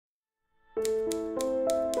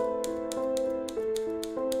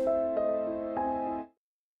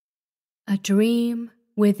dream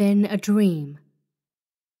within a dream.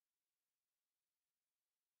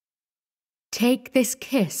 Take this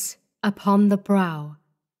kiss upon the brow,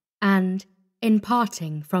 and, in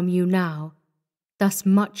parting from you now, thus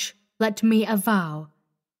much let me avow,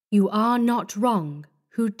 you are not wrong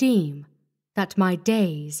who deem that my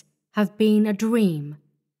days have been a dream.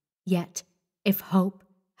 Yet, if hope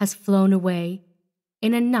has flown away,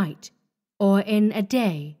 in a night or in a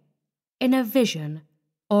day, in a vision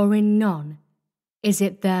or in none, is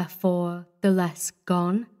it therefore the less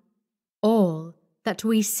gone? All that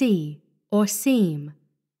we see or seem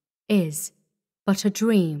is but a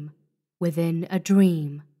dream within a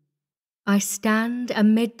dream. I stand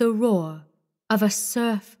amid the roar of a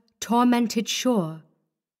surf-tormented shore,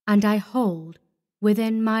 and I hold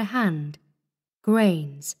within my hand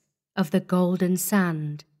grains of the golden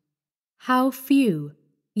sand. How few,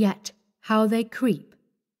 yet how they creep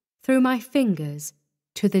through my fingers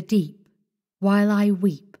to the deep, while I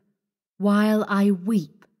weep, while I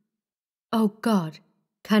weep. O God,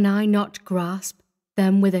 can I not grasp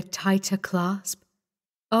them with a tighter clasp?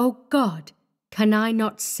 O God, can I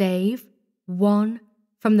not save one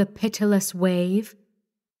from the pitiless wave?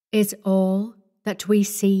 Is all that we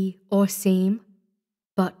see or seem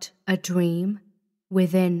but a dream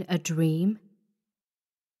within a dream?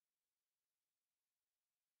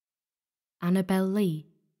 Annabel Lee.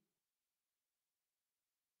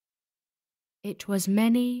 It was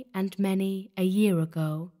many and many a year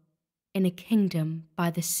ago, in a kingdom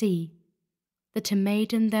by the sea, that a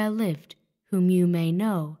maiden there lived whom you may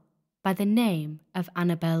know by the name of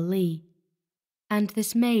Annabel Lee. And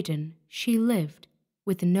this maiden she lived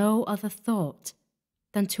with no other thought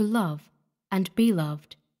than to love and be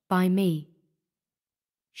loved by me.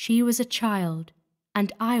 She was a child,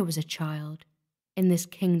 and I was a child, in this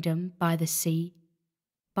kingdom by the sea,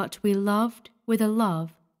 but we loved with a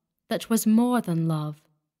love that was more than love,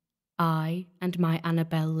 I and my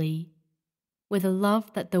Annabel Lee, with a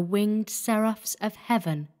love that the winged seraphs of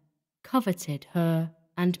heaven coveted her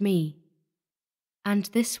and me. And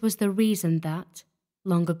this was the reason that,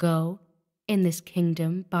 long ago, in this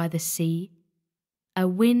kingdom by the sea, a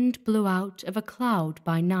wind blew out of a cloud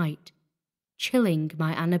by night, chilling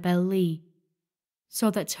my Annabel Lee, so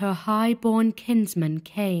that her high-born kinsman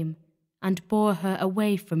came and bore her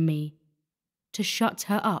away from me, to shut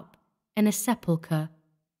her up in a sepulchre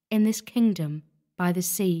in this kingdom by the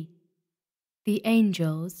sea. The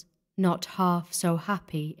angels, not half so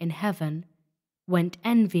happy in heaven, went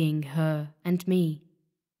envying her and me.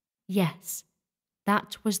 Yes,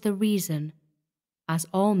 that was the reason, as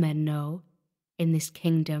all men know, in this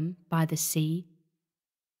kingdom by the sea,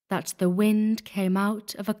 that the wind came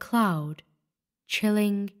out of a cloud,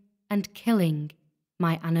 chilling and killing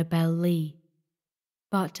my Annabel Lee.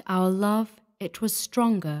 But our love, it was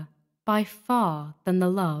stronger by far than the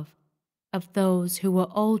love of those who were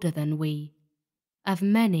older than we, of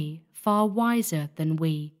many far wiser than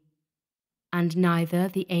we, and neither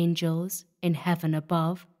the angels in heaven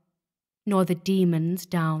above, nor the demons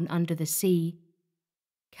down under the sea,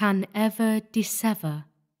 can ever dissever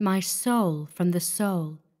my soul from the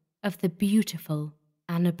soul of the beautiful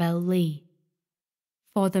Annabel Lee.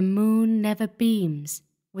 For the moon never beams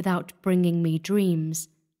without bringing me dreams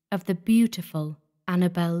of the beautiful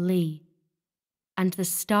Annabel Lee, and the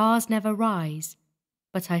stars never rise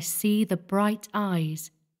but I see the bright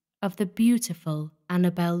eyes of the beautiful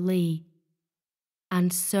Annabel Lee.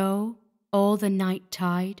 And so, all the night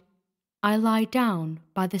tide, I lie down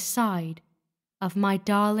by the side of my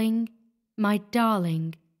darling, my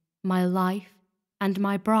darling, my life and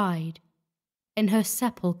my bride, in her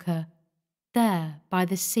sepulchre there by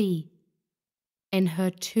the sea, in her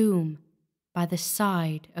tomb by the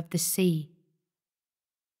side of the sea.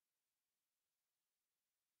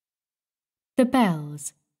 The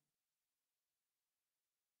bells.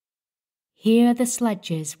 Hear the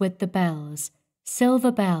sledges with the bells,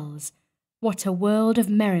 silver bells, what a world of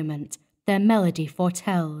merriment their melody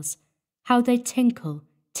foretells, how they tinkle,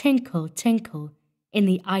 tinkle, tinkle in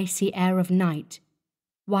the icy air of night,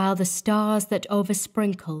 while the stars that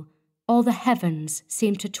oversprinkle all the heavens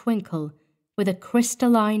seem to twinkle with a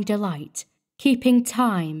crystalline delight, keeping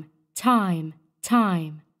time, time,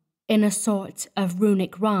 time, in a sort of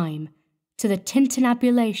runic rhyme, to the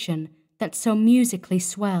tintinnabulation that so musically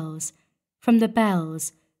swells from the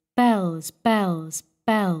bells, bells, bells,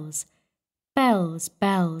 bells, bells,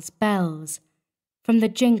 bells, bells, from the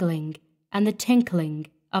jingling and the tinkling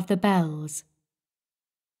of the bells.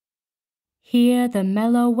 Hear the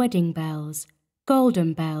mellow wedding bells,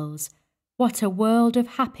 golden bells, what a world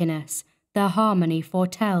of happiness their harmony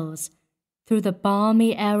foretells, through the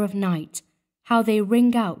balmy air of night, how they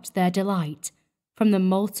ring out their delight from the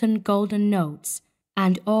molten golden notes,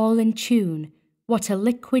 and all in tune, what a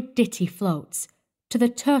liquid ditty floats to the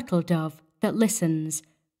turtle dove that listens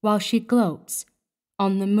while she gloats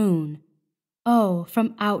on the moon. Oh,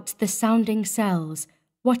 from out the sounding cells,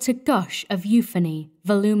 what a gush of euphony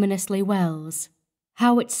voluminously wells!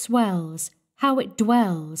 How it swells, how it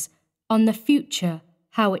dwells on the future,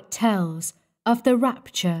 how it tells of the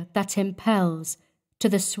rapture that impels to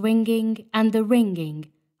the swinging and the ringing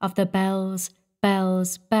of the bells,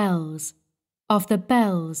 bells, bells, of the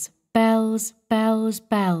bells, bells, bells,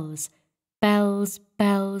 bells, bells,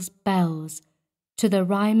 bells, bells, to the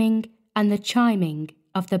rhyming and the chiming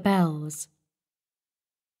of the bells.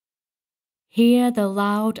 Hear the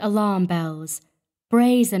loud alarm bells,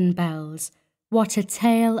 brazen bells, what a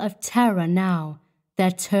tale of terror now their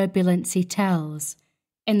turbulency tells.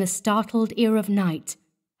 In the startled ear of night,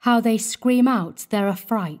 how they scream out their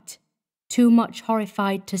affright. Too much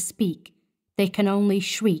horrified to speak, they can only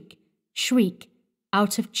shriek, shriek,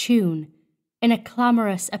 out of tune, in a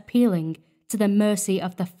clamorous appealing to the mercy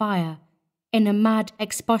of the fire, in a mad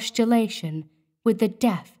expostulation with the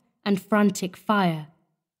deaf and frantic fire,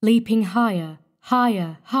 leaping higher,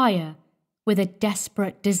 higher, higher, with a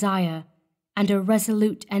desperate desire and a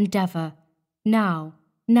resolute endeavour, now,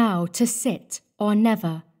 now to sit or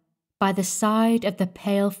never, by the side of the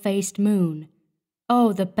pale-faced moon.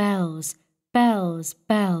 Oh, the bells, bells,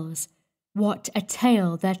 bells, what a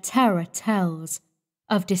tale their terror tells,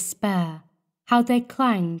 of despair, how they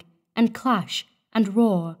clang and clash and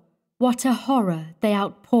roar, what a horror they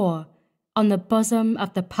outpour on the bosom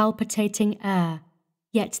of the palpitating air.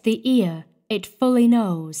 Yet the ear, it fully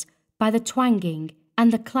knows, by the twanging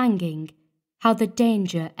and the clanging, how the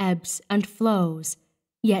danger ebbs and flows.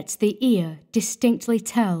 Yet the ear distinctly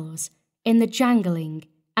tells, in the jangling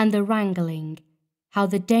and the wrangling, how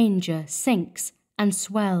the danger sinks and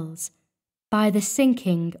swells, by the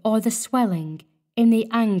sinking or the swelling, in the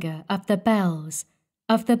anger of the bells,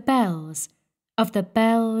 of the bells, of the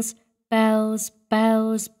bells, bells,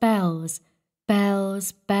 bells, bells,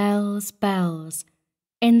 bells, bells, bells,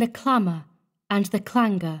 in the clamour and the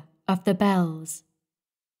clangour of the bells.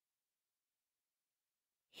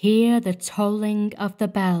 Hear the tolling of the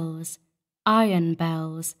bells, iron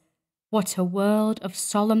bells, what a world of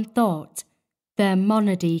solemn thought their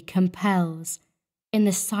monody compels. In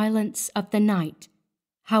the silence of the night,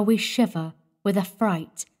 how we shiver with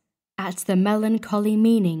affright at the melancholy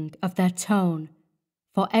meaning of their tone,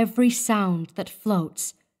 for every sound that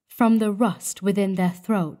floats from the rust within their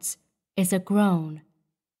throats is a groan.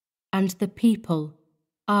 And the people,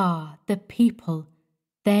 ah, the people,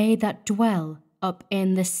 they that dwell up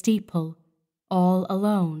in the steeple, all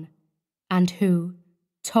alone, and who,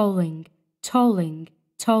 tolling, tolling,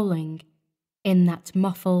 tolling, in that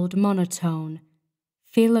muffled monotone,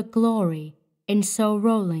 feel a glory in so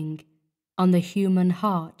rolling on the human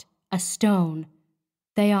heart a stone.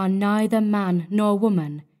 They are neither man nor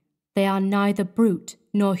woman, they are neither brute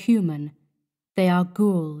nor human, they are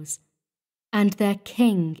ghouls, and their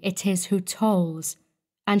king it is who tolls,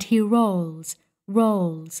 and he rolls,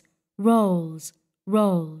 rolls, rolls,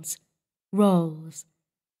 rolls, rolls,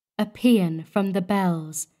 a paean from the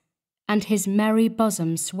bells, and his merry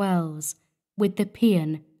bosom swells with the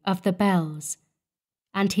paean of the bells,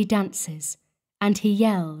 and he dances, and he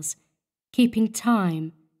yells, keeping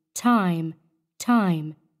time, time,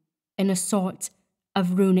 time, in a sort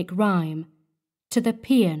of runic rhyme, to the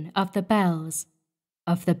paean of the bells,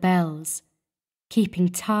 keeping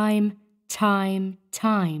time, time,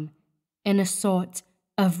 time, in a sort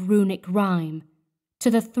of runic rhyme,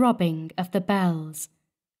 to the throbbing of the bells,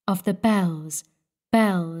 bells,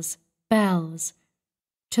 bells,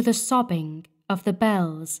 to the sobbing of the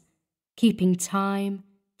bells, keeping time,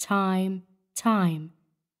 time, time,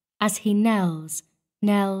 as he knells,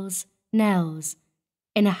 knells, knells,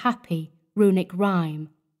 in a happy runic rhyme,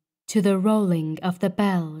 to the rolling of the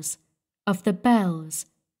bells,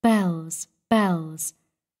 bells, bells,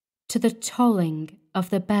 to the tolling of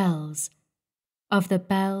the bells,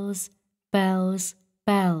 bells, bells,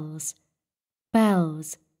 bells,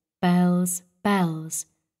 bells, bells, bells,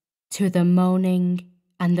 to the moaning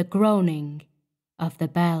and the groaning of the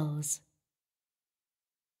bells.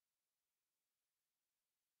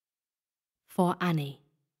 For Annie.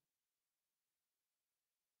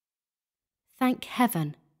 Thank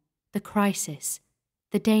heaven, the crisis,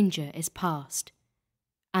 the danger is past,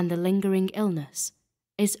 and the lingering illness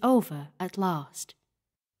is over at last,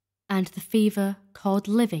 and the fever called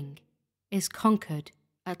living is conquered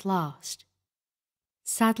at last.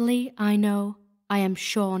 Sadly I know I am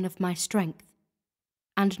shorn of my strength,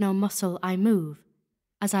 and no muscle I move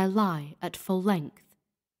as I lie at full length.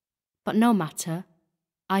 But no matter,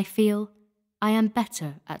 I feel I am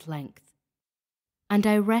better at length. And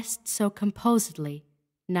I rest so composedly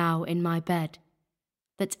now in my bed,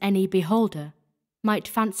 that any beholder might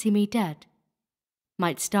fancy me dead,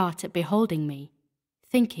 might start at beholding me,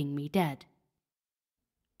 thinking me dead.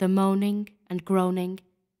 The moaning and groaning,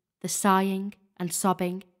 the sighing and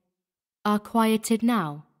sobbing, are quieted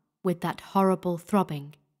now with that horrible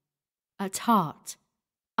throbbing. At heart,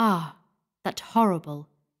 ah, that horrible,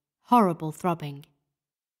 horrible throbbing.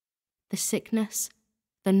 The sickness,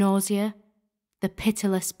 the nausea, the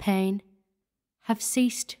pitiless pain, have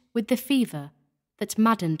ceased with the fever that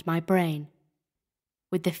maddened my brain,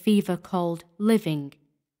 with the fever called living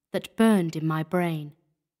that burned in my brain.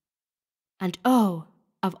 And oh,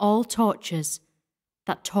 of all tortures,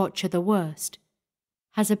 that torture the worst,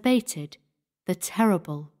 has abated the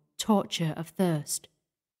terrible torture of thirst.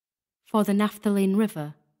 For the naphthaline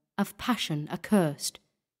river of passion accurst,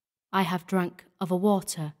 I have drank of a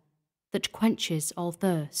water that quenches all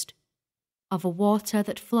thirst, of a water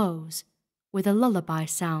that flows with a lullaby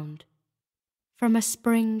sound, from a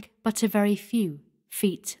spring but a very few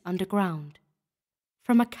feet underground,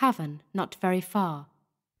 from a cavern not very far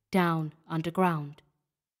down underground.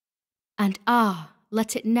 And ah,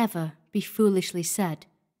 let it never be foolishly said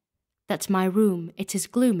that my room it is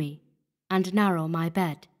gloomy and narrow my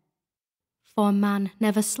bed, for man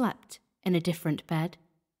never slept in a different bed,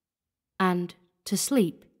 and to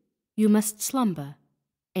sleep you must slumber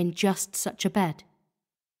in just such a bed.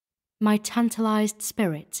 My tantalized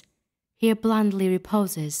spirit here blandly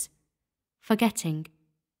reposes, forgetting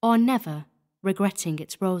or never regretting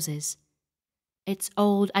its roses, its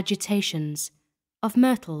old agitations of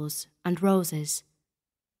myrtles and roses.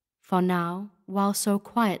 For now, while so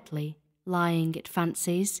quietly lying it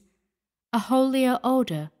fancies a holier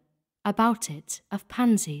odour about it of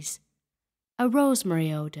pansies, a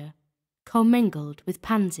rosemary odour commingled with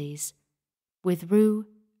pansies, with rue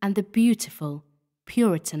and the beautiful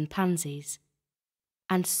Puritan pansies.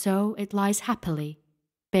 And so it lies happily,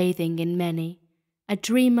 bathing in many a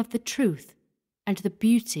dream of the truth and the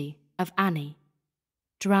beauty of Annie,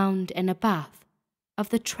 drowned in a bath of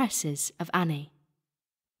the tresses of Annie.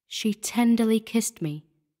 She tenderly kissed me,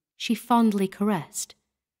 she fondly caressed,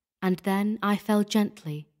 and then I fell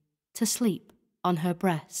gently to sleep on her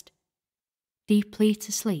breast, deeply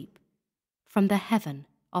to sleep from the heaven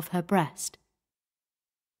of her breast.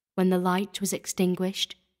 When the light was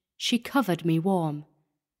extinguished, she covered me warm,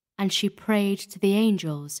 and she prayed to the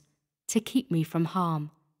angels to keep me from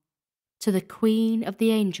harm, to the Queen of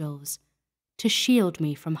the angels to shield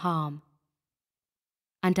me from harm.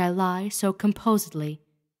 And I lie so composedly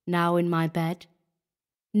now in my bed,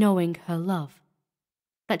 knowing her love,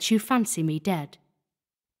 that you fancy me dead.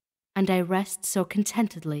 And I rest so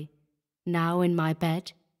contentedly now in my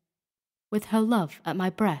bed, with her love at my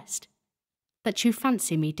breast, that you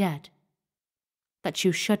fancy me dead, that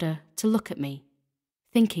you shudder to look at me,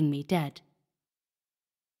 thinking me dead.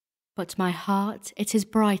 But my heart it is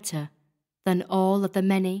brighter than all of the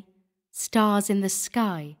many stars in the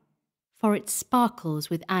sky, for it sparkles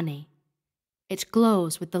with Annie, it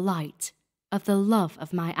glows with the light of the love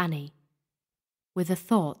of my Annie, with the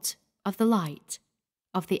thought of the light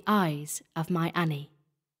of the eyes of my Annie.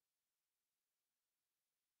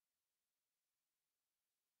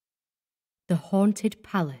 The Haunted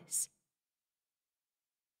Palace.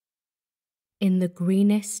 In the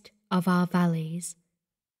greenest of our valleys,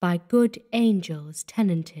 by good angels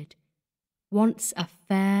tenanted, once a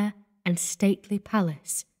fair and stately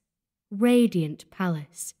palace, radiant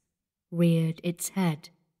palace, reared its head.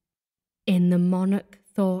 In the monarch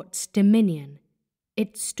thought's dominion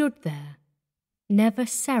it stood there, never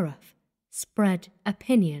seraph spread a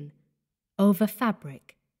pinion over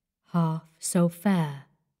fabric half so fair.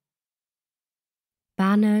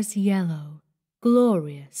 Banners yellow,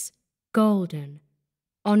 glorious, golden,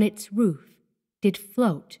 on its roof did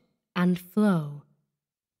float and flow.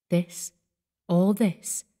 This, all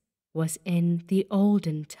this, was in the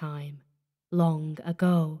olden time, long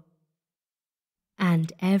ago.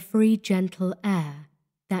 And every gentle air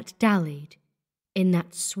that dallied in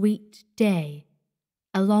that sweet day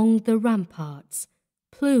along the ramparts,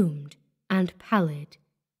 plumed and pallid,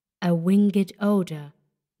 a winged odour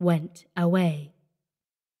went away.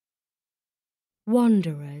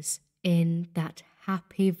 Wanderers in that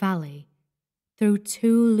happy valley through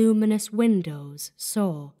two luminous windows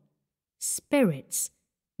saw spirits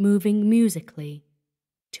moving musically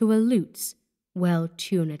to a lute's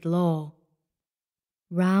well-tuned law.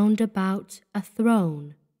 Round about a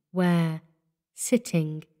throne where,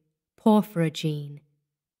 sitting Porphyrogene,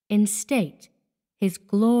 in state his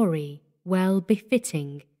glory well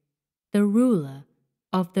befitting, the ruler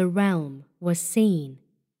of the realm was seen.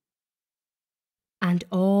 And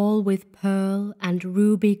all with pearl and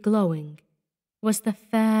ruby glowing was the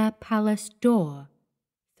fair palace door,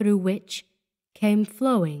 through which came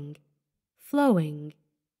flowing, flowing,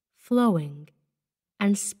 flowing,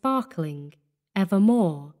 and sparkling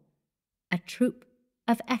evermore, a troop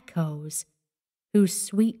of echoes, whose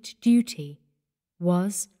sweet duty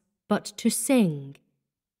was but to sing,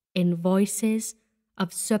 in voices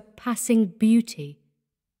of surpassing beauty,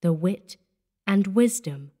 the wit and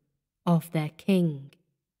wisdom of their king.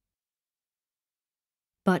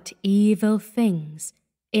 But evil things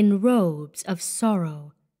in robes of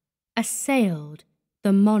sorrow assailed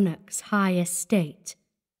the monarch's high estate.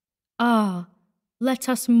 Ah, let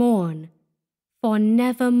us mourn, for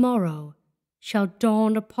never morrow shall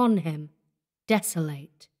dawn upon him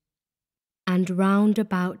desolate. And round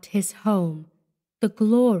about his home the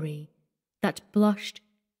glory that blushed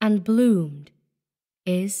and bloomed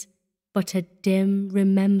is but a dim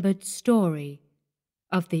remembered story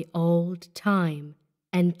of the old time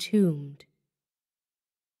entombed.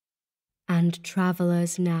 And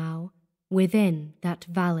travellers now within that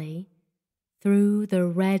valley through the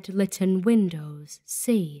red-litten windows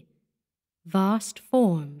see vast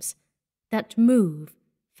forms that move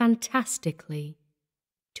fantastically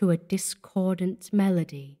to a discordant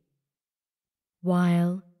melody,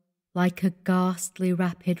 while, like a ghastly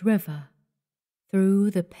rapid river, through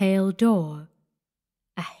the pale door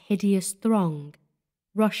a hideous throng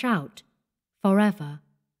rush out forever,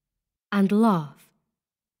 and laugh,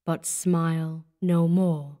 but smile no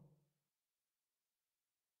more.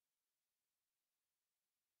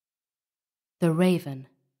 The Raven.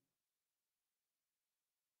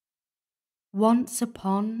 Once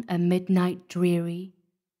upon a midnight dreary,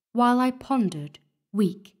 while I pondered,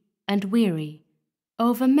 weak and weary,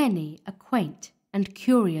 over many a quaint and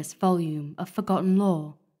curious volume of forgotten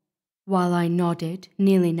lore, while I nodded,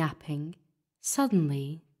 nearly napping,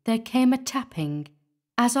 suddenly there came a tapping,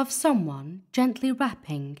 as of someone gently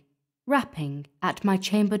rapping, rapping at my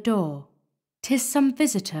chamber door. "'Tis some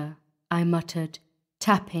visitor," I muttered,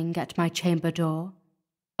 tapping at my chamber door.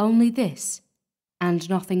 Only this, and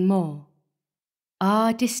nothing more.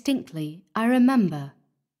 Ah, distinctly I remember,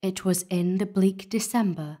 it was in the bleak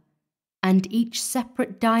December, and each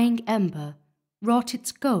separate dying ember wrought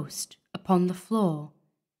its ghost upon the floor.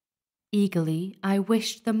 Eagerly I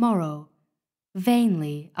wished the morrow,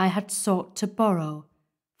 vainly I had sought to borrow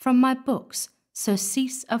from my books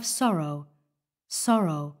surcease of sorrow,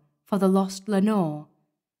 sorrow for the lost Lenore,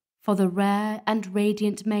 for the rare and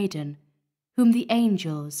radiant maiden whom the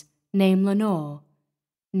angels name Lenore,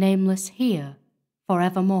 nameless here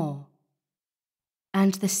forevermore.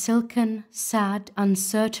 And the silken, sad,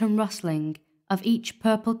 uncertain rustling of each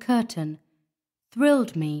purple curtain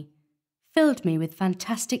thrilled me, filled me with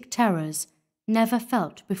fantastic terrors never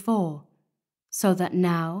felt before, so that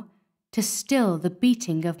now, to still the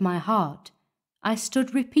beating of my heart, I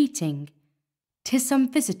stood repeating, "'Tis some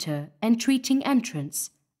visitor entreating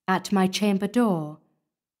entrance at my chamber door,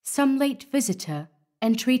 some late visitor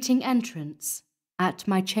entreating entrance at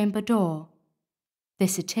my chamber door.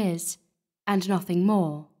 This it is, and nothing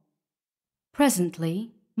more."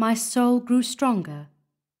 Presently my soul grew stronger,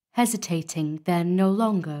 hesitating then no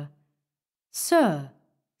longer. "Sir,"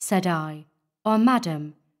 said I, "or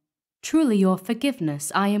madam, truly your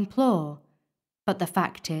forgiveness I implore, but the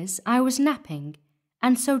fact is I was napping,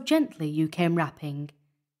 and so gently you came rapping,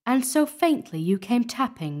 and so faintly you came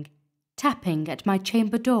tapping, tapping at my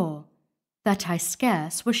chamber door, that I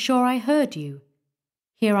scarce was sure I heard you.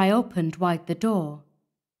 Here I opened wide the door.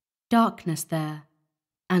 Darkness there,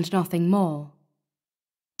 and nothing more.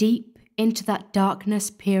 Deep into that darkness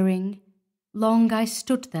peering, long I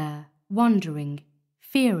stood there, wondering,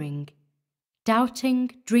 fearing,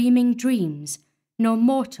 doubting, dreaming dreams no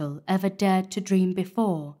mortal ever dared to dream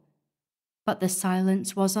before. But the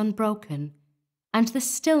silence was unbroken, and the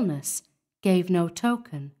stillness gave no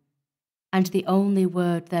token, and the only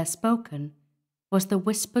word there spoken was the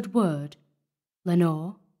whispered word,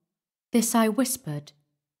 "Lenore." This I whispered,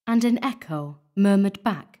 and an echo murmured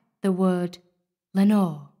back the word,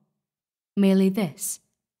 "Lenore." Merely this,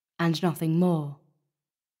 and nothing more.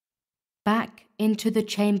 Back into the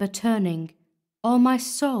chamber turning, all my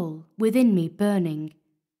soul within me burning,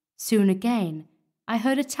 soon again I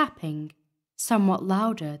heard a tapping, somewhat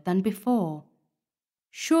louder than before.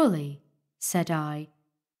 "Surely," said I,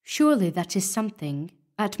 "surely that is something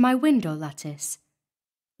at my window lattice.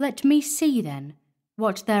 Let me see then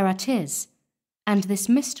what thereat is, and this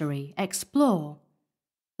mystery explore.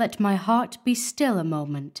 Let my heart be still a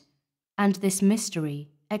moment, and this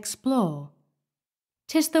mystery explore.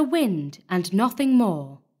 'Tis the wind and nothing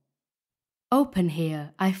more. Open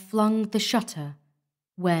here I flung the shutter,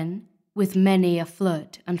 when, with many a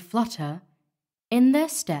flirt and flutter, in there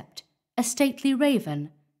stepped a stately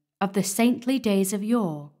raven of the saintly days of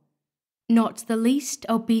yore. Not the least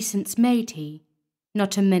obeisance made he,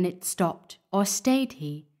 not a minute stopped or stayed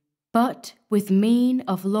he, but, with mien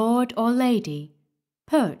of lord or lady,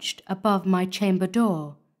 perched above my chamber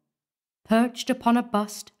door, perched upon a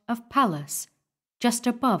bust of Pallas, just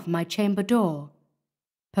above my chamber door,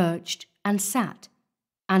 perched and sat,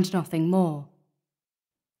 and nothing more.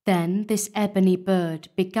 Then this ebony bird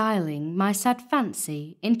beguiling my sad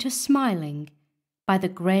fancy into smiling, by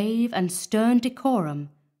the grave and stern decorum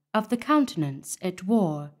of the countenance it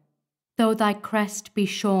wore, though thy crest be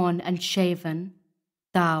shorn and shaven,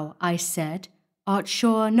 thou, I said, art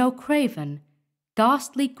sure no craven,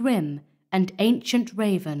 ghastly grim and ancient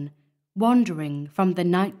raven, wandering from the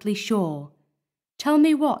nightly shore. Tell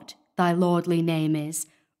me what thy lordly name is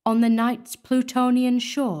on the night's Plutonian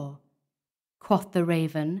shore. Quoth the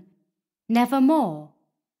raven, Nevermore.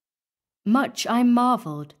 Much I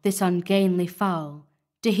marvelled this ungainly fowl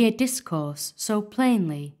to hear discourse so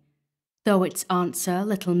plainly, though its answer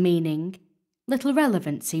little meaning, little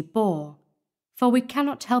relevancy bore, for we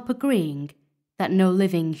cannot help agreeing that no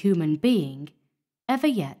living human being ever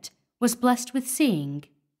yet was blessed with seeing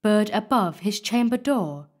bird above his chamber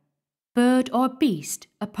door, bird or beast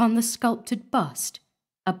upon the sculptured bust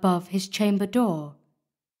above his chamber door,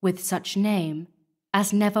 with such name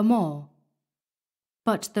as Nevermore.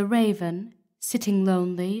 But the raven, sitting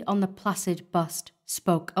lonely on the placid bust,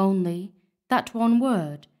 spoke only that one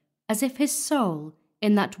word, as if his soul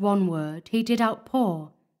in that one word he did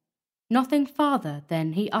outpour. Nothing farther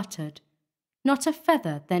then he uttered, not a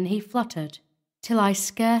feather then he fluttered, till I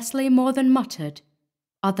scarcely more than muttered,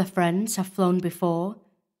 Other friends have flown before,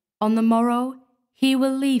 on the morrow he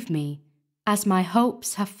will leave me, as my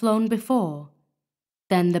hopes have flown before.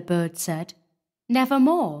 Then the bird said,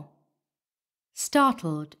 Nevermore.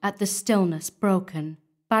 Startled at the stillness broken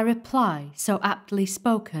by reply so aptly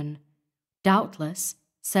spoken, doubtless,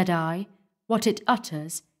 said I, what it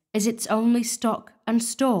utters is its only stock and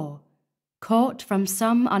store, caught from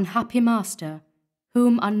some unhappy master,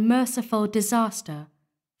 whom unmerciful disaster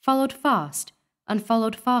followed fast and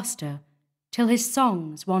followed faster, till his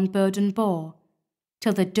songs one burden bore,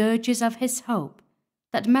 till the dirges of his hope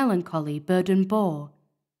that melancholy burden bore,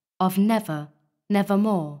 of never,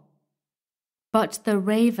 nevermore. But the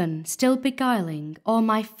raven still beguiling all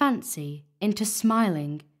my fancy into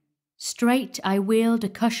smiling, straight I wheeled a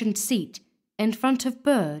cushioned seat in front of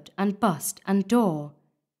bird and bust and door.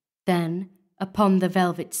 Then, upon the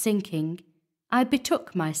velvet sinking, I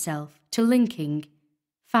betook myself to linking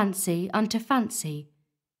fancy unto fancy,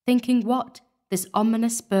 thinking what this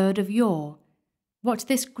ominous bird of yore, what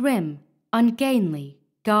this grim, ungainly,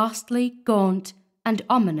 ghastly, gaunt, and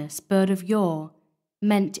ominous bird of yore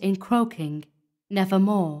meant in croaking,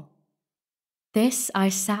 Nevermore. This I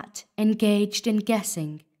sat engaged in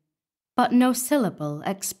guessing, but no syllable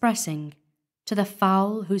expressing, to the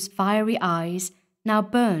fowl whose fiery eyes now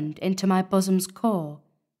burned into my bosom's core.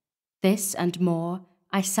 This and more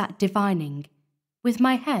I sat divining, with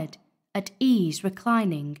my head at ease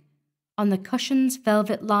reclining, on the cushion's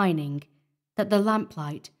velvet lining that the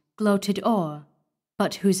lamplight gloated o'er,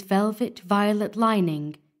 but whose velvet violet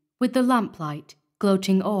lining with the lamplight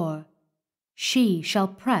gloating o'er, she shall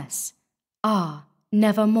press,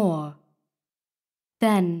 nevermore.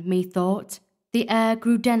 Then, methought, the air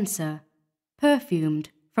grew denser, perfumed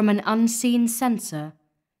from an unseen censer,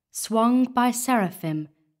 swung by seraphim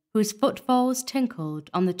whose footfalls tinkled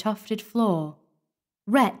on the tufted floor.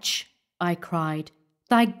 Wretch, I cried,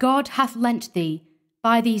 thy God hath lent thee,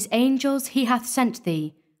 by these angels he hath sent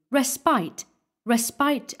thee, respite,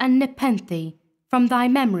 respite and nepenthe from thy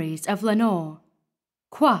memories of Lenore.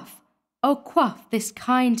 Quaff, O quaff this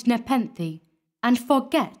kind nepenthe, and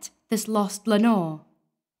forget this lost Lenore.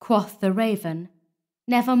 Quoth the raven,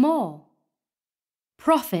 Nevermore.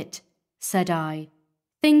 Prophet, said I,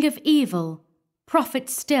 thing of evil, prophet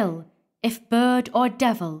still, if bird or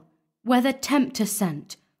devil, whether tempter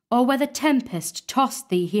sent, or whether tempest tossed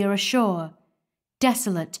thee here ashore,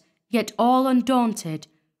 desolate, yet all undaunted,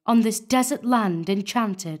 on this desert land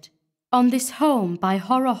enchanted, on this home by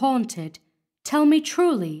horror haunted, tell me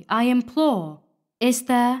truly, I implore, is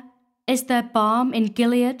there balm in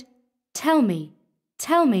Gilead? Tell me,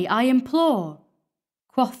 I implore.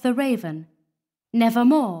 Quoth the raven,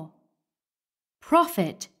 Nevermore.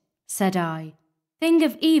 Prophet, said I, thing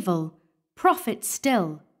of evil, prophet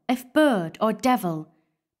still, if bird or devil,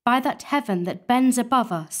 by that heaven that bends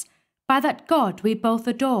above us, by that God we both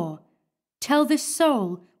adore. Tell this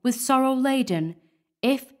soul with sorrow laden,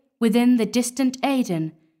 if, within the distant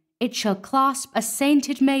Aidenn, it shall clasp a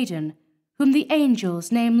sainted maiden, whom the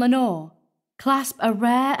angels name Lenore. Clasp a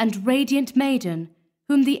rare and radiant maiden,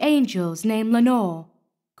 whom the angels name Lenore.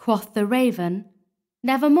 Quoth the raven,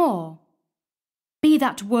 nevermore. Be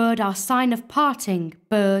that word our sign of parting,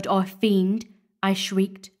 bird or fiend, I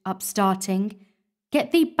shrieked, upstarting.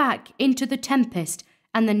 Get thee back into the tempest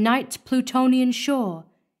and the night Plutonian shore.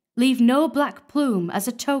 Leave no black plume as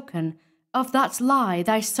a token of that lie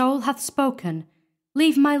thy soul hath spoken.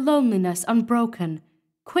 Leave my loneliness unbroken.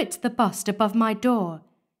 Quit the bust above my door.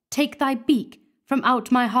 Take thy beak from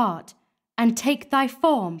out my heart, and take thy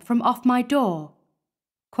form from off my door.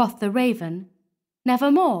 Quoth the raven,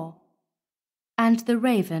 nevermore. And the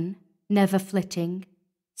raven, never flitting,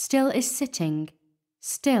 still is sitting,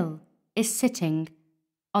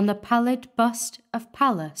 on the pallid bust of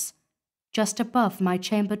Pallas, just above my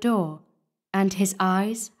chamber door, and his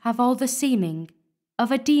eyes have all the seeming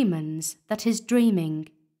of a demon's that is dreaming,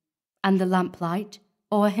 and the lamplight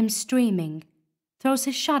o'er him streaming throws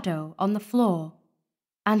his shadow on the floor,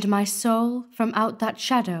 and my soul from out that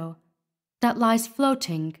shadow that lies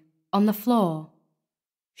floating on the floor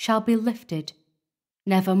shall be lifted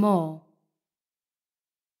nevermore.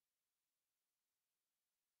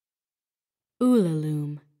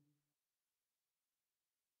 Ulalume.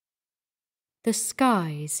 The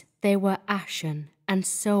skies, they were ashen and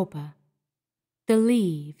sober. The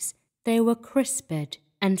leaves, they were crisped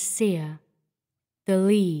and sere. The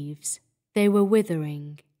leaves, they were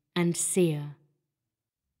withering and sere.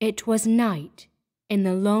 It was night in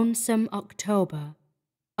the lonesome October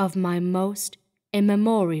of my most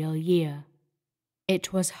immemorial year.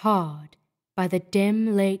 It was hard by the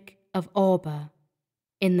dim lake of Auber,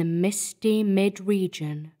 in the misty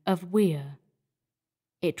mid-region of Weir.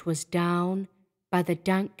 It was down by the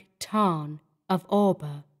dank tarn of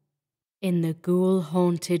Auber, in the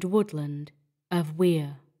ghoul-haunted woodland of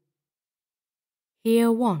Weir.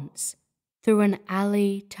 Here once, through an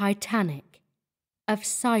alley titanic of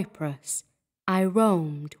cypress, I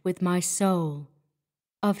roamed with my soul,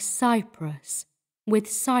 of cypress with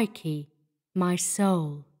Psyche, my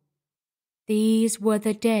soul. These were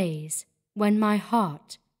the days when my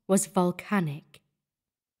heart was volcanic,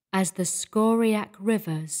 as the scoriac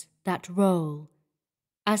rivers that roll,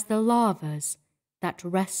 as the lavas that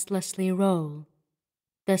restlessly roll,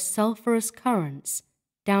 the sulphurous currents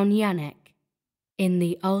down Yannick, in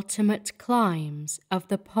the ultimate climes of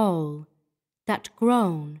the pole, that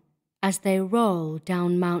groan as they roll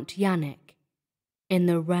down Mount Yannick, in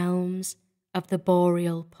the realms of the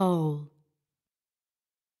boreal pole.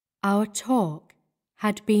 Our talk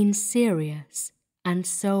had been serious and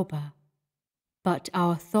sober, but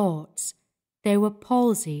our thoughts, they were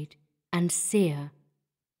palsied and sere.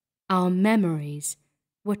 Our memories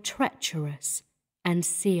were treacherous and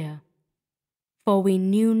sere, for we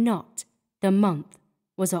knew not the month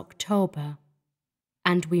was October,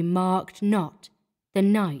 and we marked not the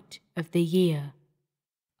night of the year.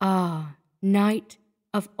 Ah, night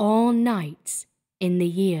of all nights in the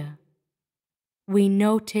year! We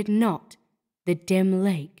noted not the dim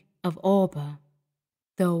lake of Auber,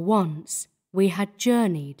 though once we had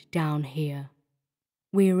journeyed down here.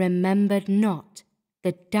 We remembered not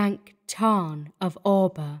the dank tarn of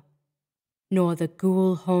Auber, nor the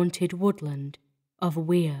ghoul-haunted woodland of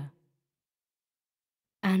Weir.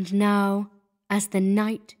 And now, as the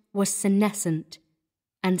night was senescent,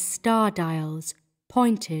 and star-dials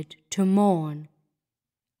pointed to morn,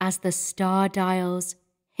 as the star-dials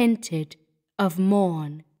hinted of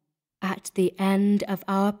morn, at the end of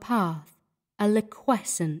our path a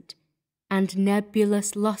liquescent and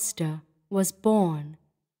nebulous lustre was born,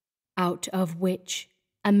 out of which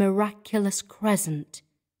a miraculous crescent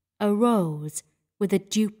arose with a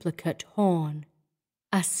duplicate horn,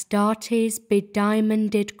 Astarte's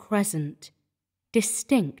bediamonded crescent,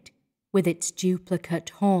 distinct with its duplicate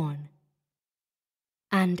horn.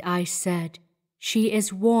 And I said, she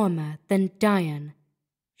is warmer than Dian,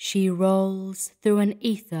 she rolls through an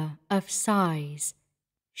ether of sighs,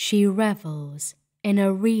 she revels in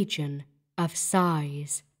a region of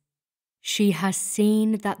sighs. She has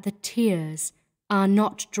seen that the tears are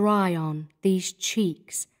not dry on these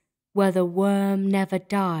cheeks where the worm never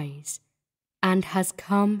dies, and has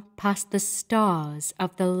come past the stars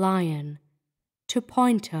of the lion to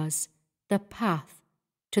point us the path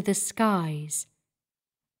to the skies,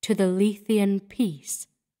 to the Lethean peace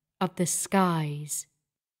of the skies.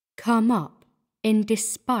 Come up in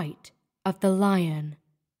despite of the lion,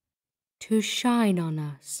 to shine on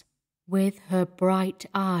us with her bright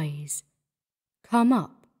eyes. Come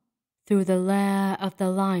up through the lair of the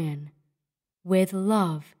lion, with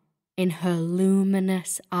love in her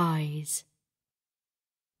luminous eyes.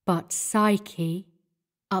 But Psyche,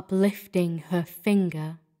 uplifting her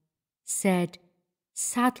finger, said,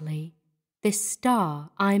 sadly, this star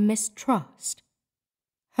I mistrust.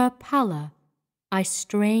 Her pallor I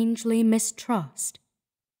strangely mistrust.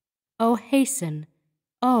 O hasten,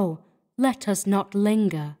 oh, let us not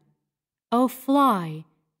linger. O fly,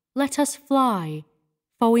 let us fly,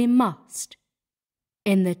 for we must.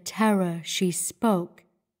 In the terror she spoke,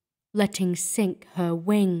 letting sink her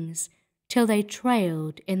wings till they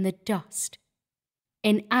trailed in the dust.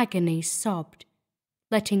 In agony sobbed,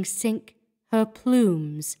 letting sink her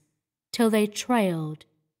plumes till they trailed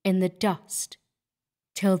in the dust,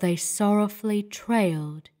 till they sorrowfully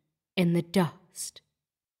trailed in the dust.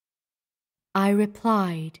 I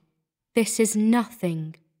replied, this is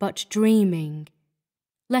nothing but dreaming.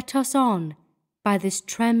 Let us on by this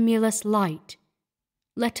tremulous light.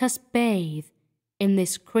 Let us bathe in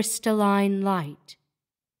this crystalline light.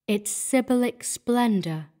 Its Sibylic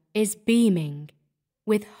splendor is beaming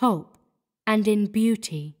with hope and in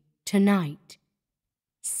beauty tonight.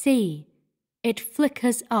 See, it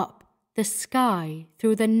flickers up the sky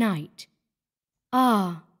through the night.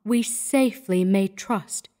 Ah, we safely may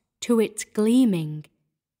trust to its gleaming,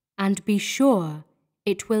 and be sure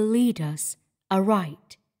it will lead us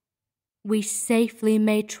aright. We safely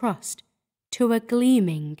may trust to a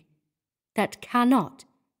gleaming that cannot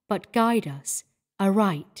but guide us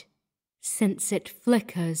aright, since it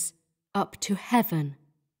flickers up to heaven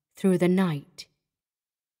through the night.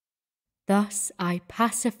 Thus I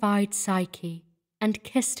pacified Psyche and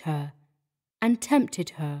kissed her, and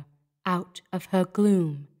tempted her out of her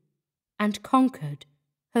gloom, and conquered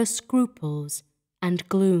her scruples and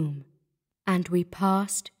gloom. And we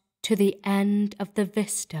passed to the end of the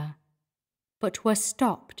vista, but were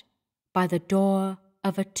stopped by the door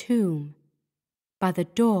of a tomb, by the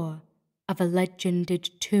door of a legended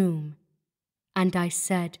tomb. And I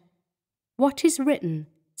said, what is written,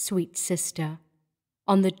 sweet sister,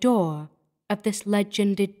 on the door of this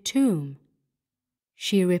legended tomb?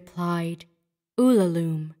 She replied,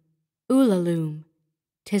 Ulalume, Ulalume,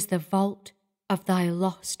 'tis the vault of thy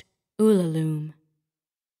lost Ulalume.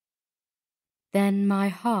 Then my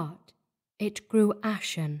heart, it grew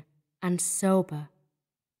ashen and sober,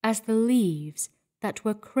 as the leaves that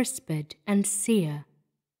were crisped and sere,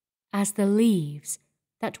 as the leaves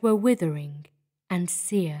that were withering and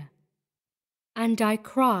sere. And I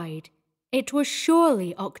cried, it was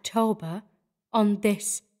surely October, on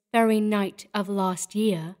this very night of last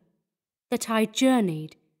year, that I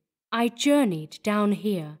journeyed down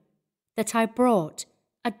here, that I brought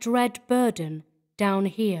a dread burden down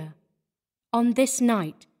here, on this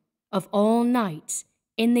night of all nights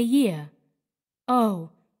in the year.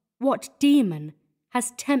 Oh, what demon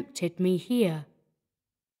has tempted me here?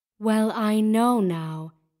 Well I know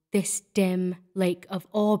now this dim lake of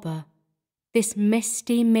Auber, this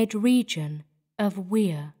misty mid-region of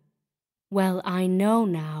Weir. Well I know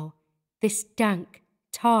now this dank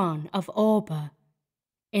tarn of Auber,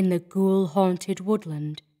 in the ghoul-haunted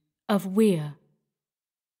woodland of Weir.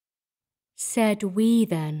 Said we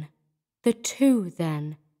then, the two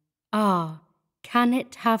then, ah, can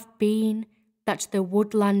it have been that the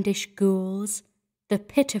woodlandish ghouls, the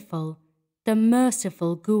pitiful, the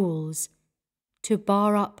merciful ghouls, to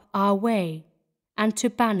bar up our way and to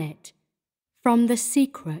ban it from the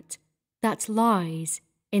secret that lies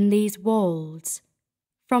in these walls,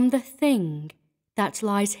 from the thing that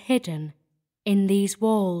lies hidden in these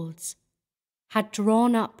walls, had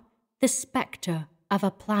drawn up the spectre of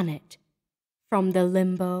a planet from the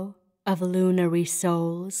limbo of lunary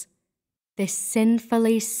souls, this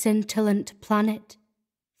sinfully scintillant planet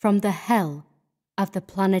from the hell of the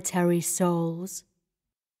planetary souls.